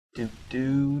Do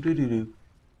do do do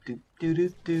do do do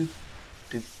do do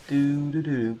do do do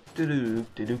do do do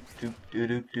do do do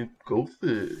do do. Go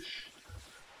fish.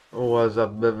 What's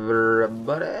up,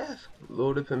 everybody?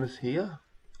 Lord Infamous here.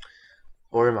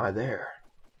 Or am I there?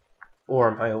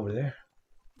 Or am I over there?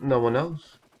 No one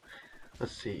knows.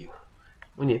 Let's see.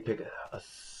 We need to pick a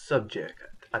subject,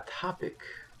 a topic.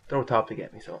 Throw a topic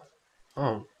at me, so.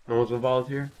 Oh, no one's gonna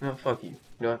volunteer? No, fuck you. You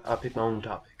know what? I'll pick my own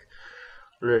topic.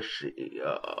 Let's see.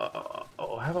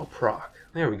 Oh, how about proc?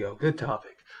 There we go. Good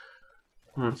topic.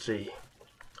 Let's see.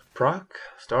 Proc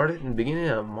started in the beginning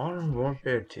of Modern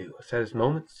Warfare 2. It's had its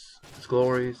moments, its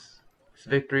glories, its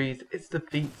victories, its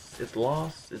defeats, its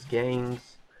loss, its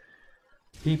gains.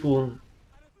 People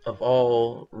of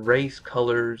all race,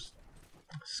 colors,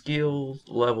 skills,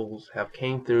 levels have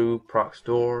came through Proc's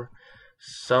door.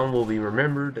 Some will be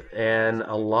remembered, and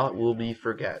a lot will be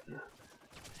forgotten.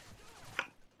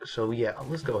 So yeah,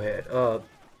 let's go ahead. I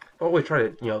always try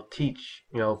to, teach,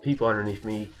 people underneath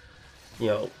me,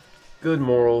 good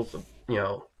morals,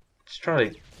 just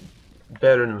trying to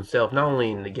better themselves, not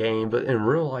only in the game, but in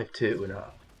real life too. And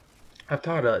I've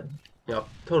taught,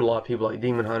 told a lot of people like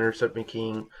Demon Hunter, Serpent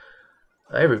King,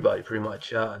 everybody pretty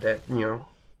much, that,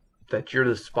 that you're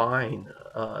the spine,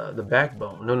 the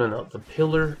backbone. No, the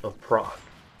pillar of Proc.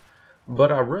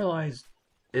 But I realized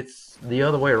it's the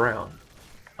other way around.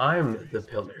 I'm the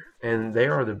pillar, and they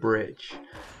are the bridge.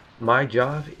 My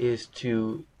job is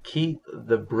to keep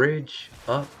the bridge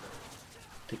up,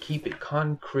 to keep it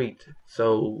concrete,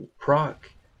 so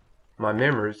Proc, my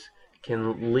members,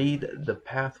 can lead the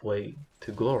pathway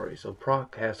to glory. So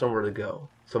Proc has somewhere to go.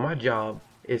 So my job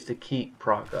is to keep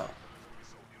Proc up,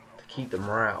 to keep the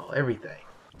morale, everything.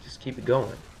 Just keep it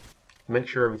going. Make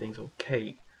sure everything's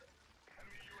okay.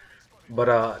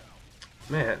 But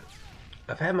man,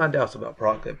 I've had my doubts about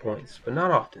Proc at points, but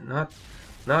not often. Not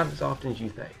as often as you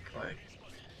think. Like,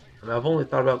 I've only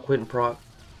thought about quitting Proc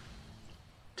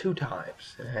 2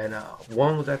 times, and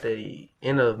one was at the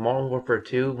end of Modern Warfare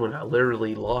 2 when I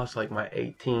literally lost like my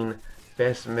 18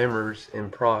 best members in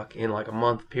Proc in like a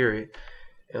month period.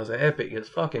 It was epic. It was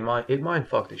fucking it mind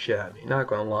fucked the shit out of me. Not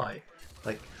gonna lie.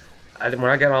 Like, when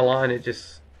I got online, I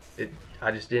just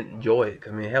didn't enjoy it. I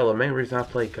mean, hell, the main reason I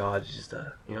play COD is just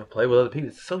to, play with other people,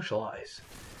 to socialize.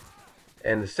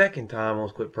 And the second time I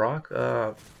was quit Proc,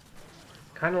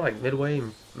 kind of like midway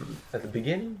at the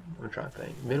beginning. I'm trying to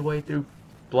think. Midway through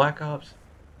Black Ops.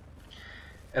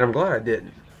 And I'm glad I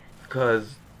didn't.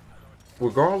 Because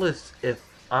regardless if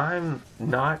I'm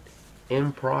not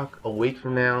in Proc a week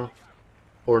from now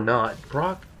or not,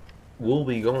 Proc will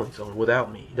be going somewhere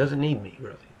without me. It doesn't need me,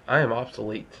 really. I am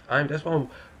obsolete. That's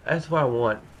why I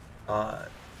want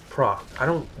Proc. I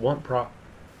don't want Proc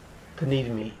to need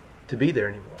me to be there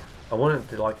anymore. I want it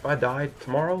to, like, if I died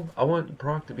tomorrow, I want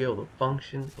Proc to be able to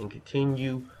function and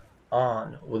continue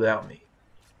on without me.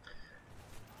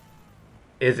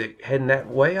 Is it heading that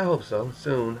way? I hope so.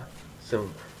 Soon.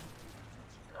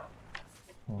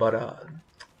 But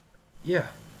yeah,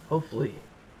 hopefully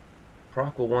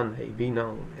Proc will one day be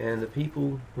known, and the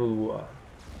people who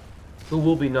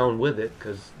will be known with it,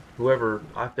 because whoever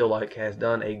I feel like has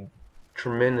done a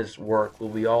tremendous work will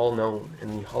be all known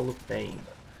in the Hall of Fame.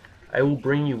 I will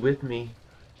bring you with me,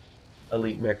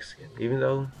 Elite Mexican, even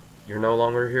though you're no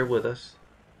longer here with us,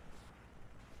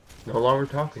 no longer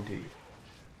talking to you.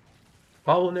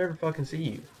 I will never fucking see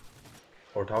you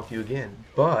or talk to you again,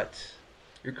 but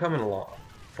you're coming along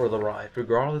for the ride,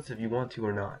 regardless if you want to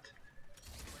or not.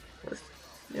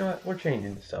 You know what? We're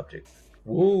changing the subject.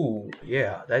 Whoa,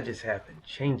 yeah, that just happened.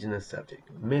 Changing the subject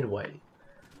midway.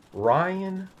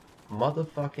 Ryan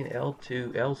motherfucking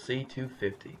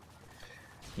LC250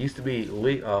 used to be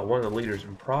one of the leaders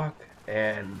in Proc,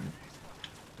 and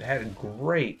had a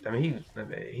great. I mean, he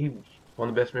was one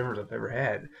of the best members I've ever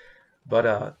had.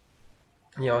 But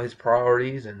his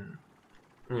priorities and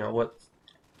what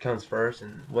comes first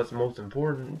and what's most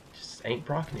important just ain't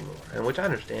Proc anymore. And which I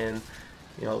understand.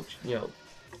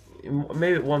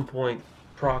 Maybe at one point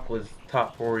Proc was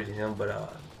top priority to him, but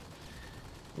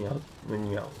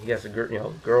when he has a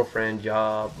girlfriend,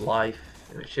 job, life,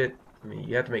 and shit. I mean,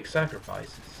 you have to make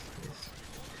sacrifices.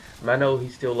 I know he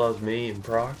still loves me and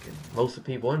Proc and most of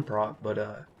the people in Proc, but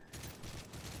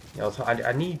so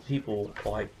I need people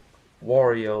like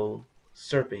Wario,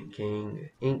 Serpent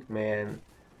King, Ink Man,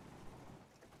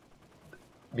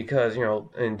 because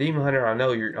in Demon Hunter, I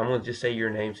know I'm gonna just say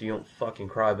your name so you don't fucking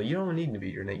cry, but you don't need to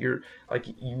be your name. You're like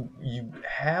I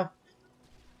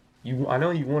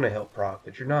know you want to help Proc,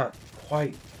 but you're not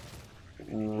quite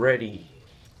ready.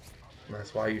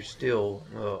 That's why you're still.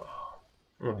 I'm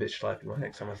gonna bitch slap you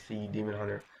next time I see you, Demon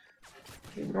Hunter.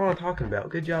 You know what I'm talking about.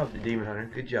 Good job, the Demon Hunter.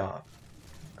 Good job.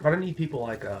 But I need people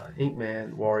like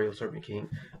Inkman, Wario, Serpent King,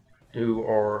 who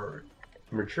are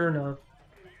mature enough,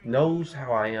 knows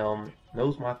how I am,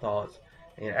 knows my thoughts,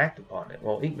 and act upon it.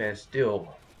 Well, Inkman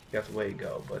still got the way to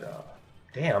go, but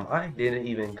damn, I didn't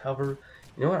even cover.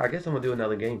 You know what? I guess I'm gonna do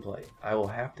another gameplay. I will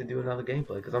have to do another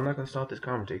gameplay because I'm not gonna stop this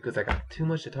commentary because I got too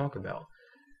much to talk about.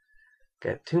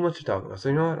 Got too much to talk about. So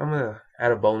you know what? I'm gonna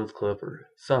add a bonus clip or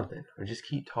something, or just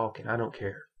keep talking. I don't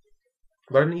care.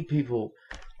 But I need people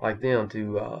like them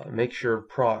to make sure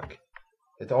proc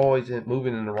is always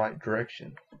moving in the right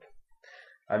direction.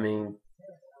 I mean,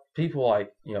 people like,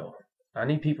 I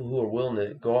need people who are willing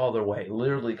to go all their way,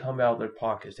 literally come out of their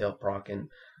pockets to help proc. And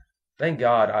thank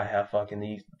God I have fucking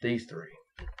these three.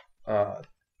 I'm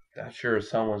sure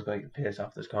someone's going to get pissed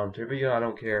off this commentary, but I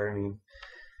don't care. I mean,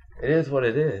 it is what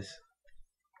it is.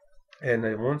 And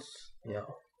then once,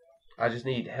 I just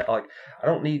need, like, I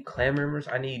don't need clan members.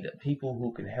 I need people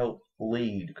who can help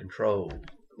lead, control,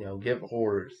 give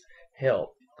orders, help,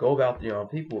 go about,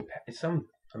 people with some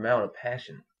amount of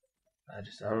passion. I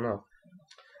don't know.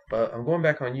 But I'm going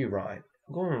back on you, Ryan.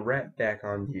 I'm going right back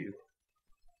on you.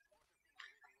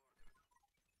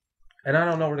 And I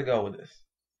don't know where to go with this.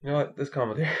 You know what? This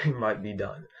commentary might be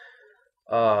done.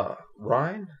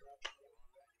 Ryan,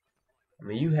 I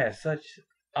mean, you had such,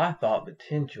 I thought,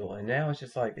 potential, and now it's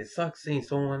just like, it sucks seeing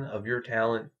someone of your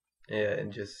talent,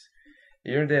 and just,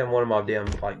 you're damn one of my damn,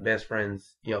 like, best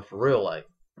friends, for real, like,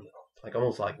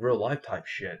 almost like real life type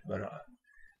shit, but,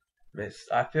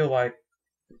 I feel like,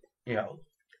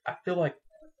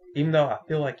 even though I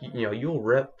feel like, you'll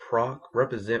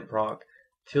represent proc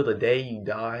till the day you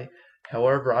die.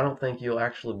 However, I don't think you'll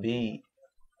actually be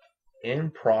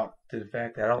in proc to the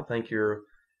fact that I don't think you're.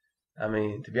 I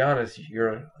mean, to be honest,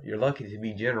 you're lucky to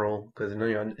be general because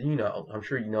I'm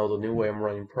sure you know the new way I'm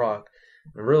running proc.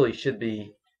 It really should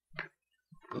be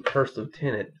first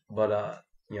lieutenant, but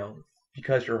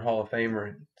because you're a Hall of Famer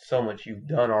and so much you've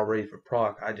done already for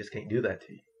proc, I just can't do that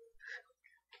to you.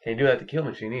 Can't do that to Kill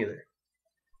Machine either.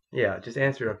 Yeah, just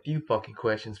answer a few fucking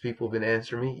questions people have been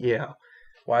answering me. Yeah.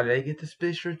 Why did they get the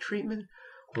special treatment?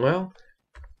 Well,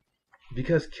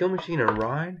 because Kill Machine and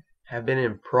Ryan have been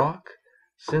in proc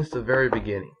since the very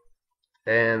beginning.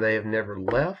 And they have never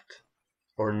left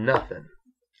or nothing.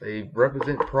 They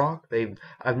represent proc.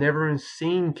 I've never even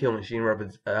seen Kill Machine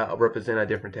represent a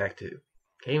different tattoo.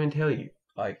 Can't even tell you.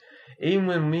 Like, even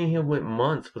when me and him went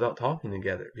months without talking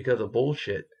together because of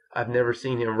bullshit, I've never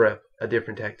seen him rep a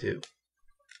different tattoo.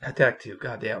 A tattoo,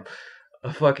 goddamn.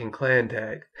 A fucking clan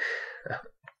tag.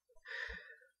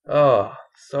 Oh,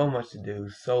 so much to do,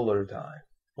 so little time.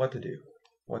 What to do?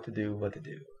 What to do? What to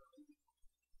do?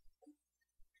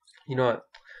 You know what?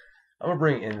 I'm gonna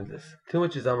bring an end to this. Too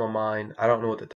much is on my mind. I don't know what to